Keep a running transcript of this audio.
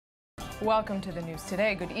Welcome to the news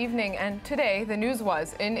today. Good evening. And today, the news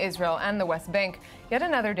was in Israel and the West Bank, yet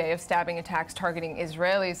another day of stabbing attacks targeting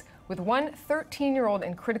Israelis, with one 13-year-old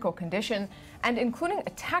in critical condition, and including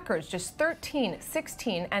attackers just 13,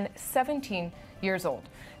 16, and 17 years old.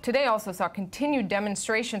 Today also saw continued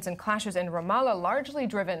demonstrations and clashes in Ramallah, largely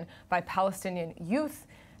driven by Palestinian youth.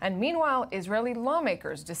 And meanwhile, Israeli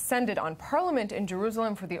lawmakers descended on parliament in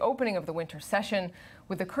Jerusalem for the opening of the winter session,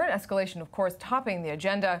 with the current escalation, of course, topping the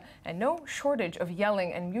agenda, and no shortage of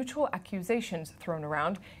yelling and mutual accusations thrown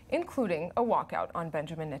around, including a walkout on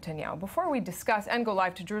Benjamin Netanyahu. Before we discuss and go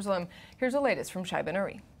live to Jerusalem, here's the latest from Shai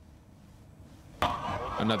Ben-ari.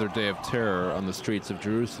 Another day of terror on the streets of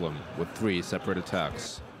Jerusalem, with 3 separate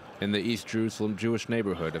attacks. In the East Jerusalem Jewish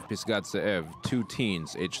neighborhood of Pisgat Ze'ev, 2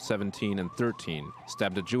 teens, aged 17 and 13,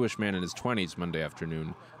 stabbed a Jewish man in his 20s Monday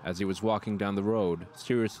afternoon as he was walking down the road,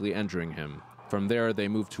 seriously injuring him. From there, they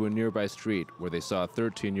moved to a nearby street where they saw a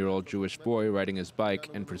 13-year-old Jewish boy riding his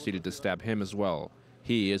bike and proceeded to stab him as well.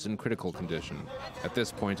 He is in critical condition. At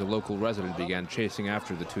this point, a local resident began chasing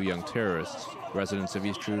after the 2 young terrorists, residents of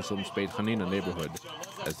East Jerusalem's Beit Hanina neighborhood.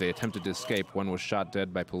 As they attempted to escape, one was shot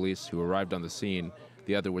dead by police who arrived on the scene.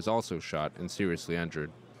 The other was also shot and seriously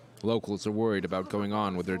injured. Locals are worried about going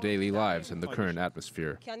on with their daily lives in the current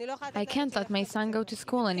atmosphere. I can't let my son go to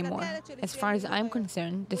school anymore. As far as I'm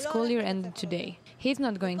concerned, the school year ended today. He's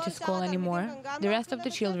not going to school anymore. The rest of the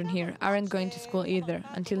children here aren't going to school either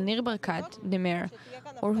until Nir Barkat, the mayor,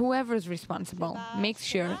 or whoever is responsible, makes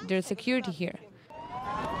sure there's security here.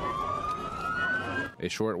 A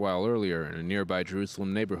short while earlier, in a nearby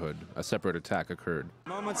Jerusalem neighborhood, a separate attack occurred.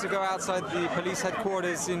 Moments ago, outside the police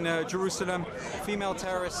headquarters in Jerusalem, female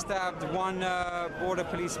terrorist stabbed one border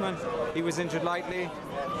policeman. He was injured lightly.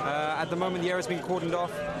 At the moment, the area has been cordoned off.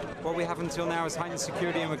 What we have until now is heightened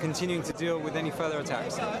security, and we're continuing to deal with any further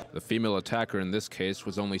attacks. The female attacker in this case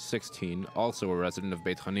was only 16, also a resident of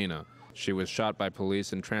Beit Hanina. She was shot by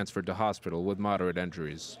police and transferred to hospital with moderate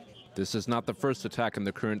injuries. This is not the first attack in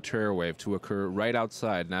the current terror wave to occur right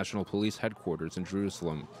outside National Police headquarters in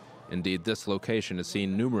Jerusalem. Indeed, this location has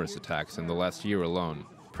seen numerous attacks in the last year alone,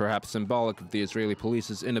 perhaps symbolic of the Israeli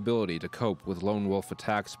police's inability to cope with lone wolf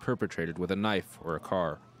attacks perpetrated with a knife or a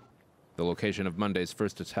car. The location of Monday's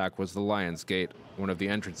first attack was the Lion's Gate, one of the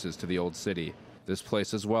entrances to the Old City. This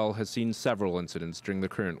place as well has seen several incidents during the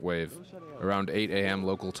current wave. Around 8 a.m.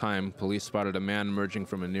 local time, police spotted a man emerging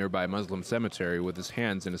from a nearby Muslim cemetery with his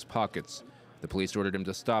hands in his pockets. The police ordered him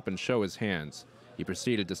to stop and show his hands. He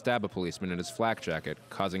proceeded to stab a policeman in his flak jacket,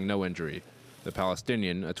 causing no injury. The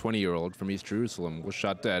Palestinian, a 20-year-old from East Jerusalem, was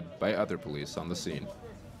shot dead by other police on the scene.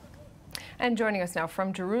 And joining us now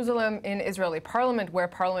from Jerusalem in Israeli Parliament, where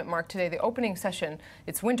Parliament marked today the opening session,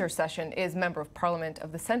 its winter session, is Member of Parliament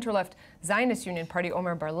of the center-left Zionist Union Party,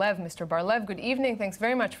 Omer Bar-Lev. Mr. Bar-Lev, good evening. Thanks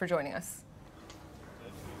very much for joining us.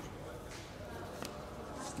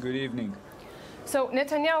 Good evening. So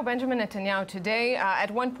Benjamin Netanyahu today at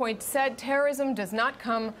one point said terrorism does not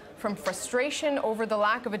come from frustration over the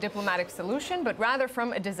lack of a diplomatic solution, but rather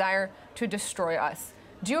from a desire to destroy us.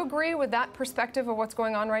 Do you agree with that perspective of what's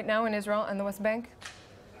going on right now in Israel and the West Bank?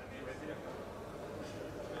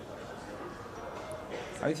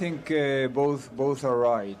 I think both are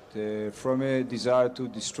right. From a desire to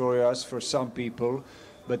destroy us for some people,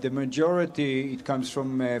 but the majority it comes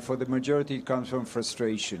from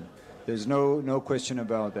frustration. There's no question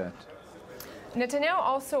about that. Netanyahu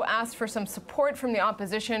also asked for some support from the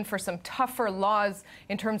opposition for some tougher laws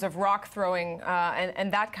in terms of rock throwing and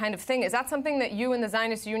that kind of thing. Is that something that you and the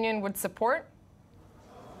Zionist Union would support?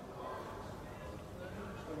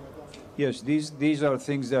 Yes, these are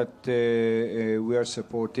things that we are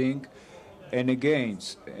supporting. And again,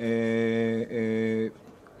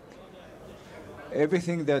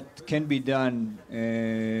 everything that can be done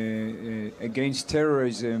against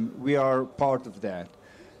terrorism, we are part of that.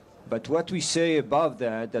 But what we say above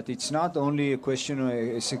that it's not only a question,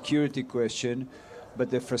 a security question, but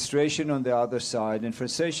the frustration on the other side, and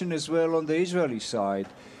frustration as well on the Israeli side.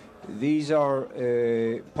 These are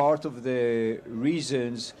part of the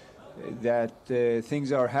reasons that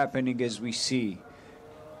things are happening as we see.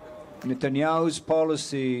 Netanyahu's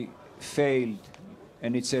policy failed,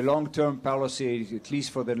 and it's a long-term policy, at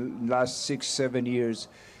least for the last 6-7 years,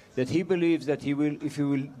 that he believes that if he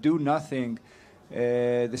will do nothing,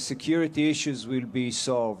 the security issues will be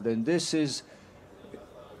solved. And this is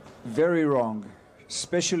very wrong,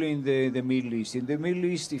 especially in the Middle East. In the Middle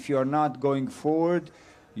East, if you are not going forward,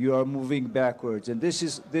 you are moving backwards. And this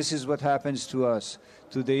is what happens to us,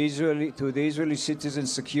 to the Israeli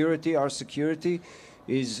citizens' security. Our security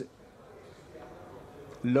is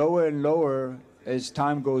lower and lower as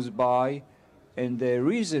time goes by, And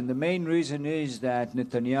the main reason is that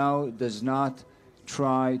Netanyahu does not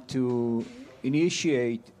try to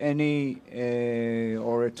initiate any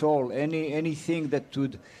or at all anything that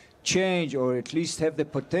would change or at least have the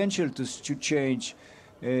potential to change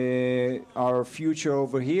our future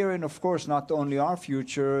over here, and of course not only our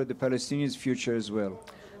future, the Palestinians' future as well.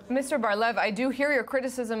 Mr. Bar-Lev, I do hear your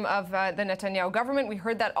criticism of the Netanyahu government. We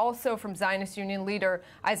heard that also from Zionist Union leader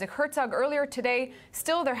Isaac Herzog earlier today.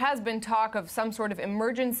 Still, there has been talk of some sort of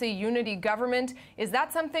emergency unity government. Is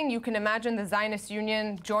that something you can imagine the Zionist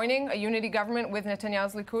Union joining, a unity government with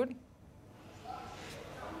Netanyahu's Likud?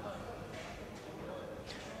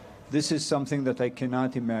 This is something that I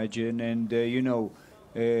cannot imagine, and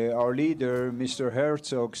our leader, Mr.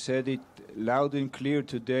 Herzog, said it loud and clear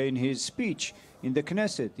today in his speech in the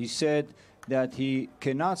Knesset. He said that he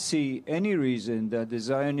cannot see any reason that the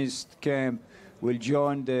Zionist camp will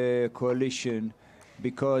join the coalition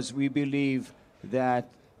because we believe that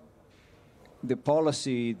the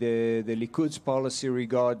policy, the Likud's policy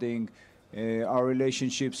regarding our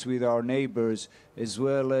relationships with our neighbors, as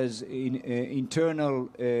well as internal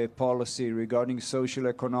policy regarding social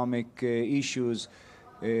economic issues,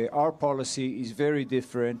 our policy is very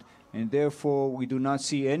different, and therefore we do not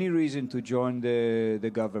see any reason to join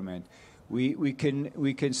the government. We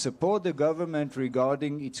can support the government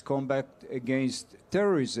regarding its combat against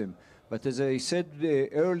terrorism, but as I said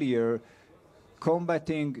earlier,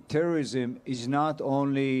 combating terrorism is not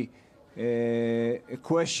only a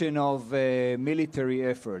question of military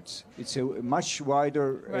efforts. It's a much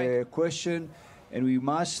wider question, and we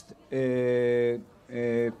must put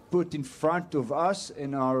in front of us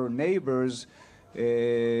and our neighbors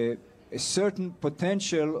a certain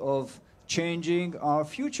potential of changing our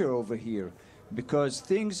future over here, because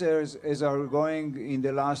things as are going in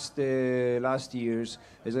the last years,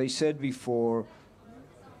 as I said before,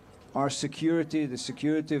 our security, the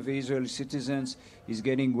security of Israeli citizens, is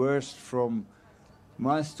getting worse from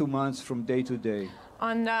month to month, from day to day.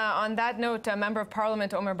 On that note, Member of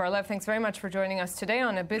Parliament Omer Bar-Lev, thanks very much for joining us today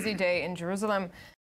on a busy day in Jerusalem.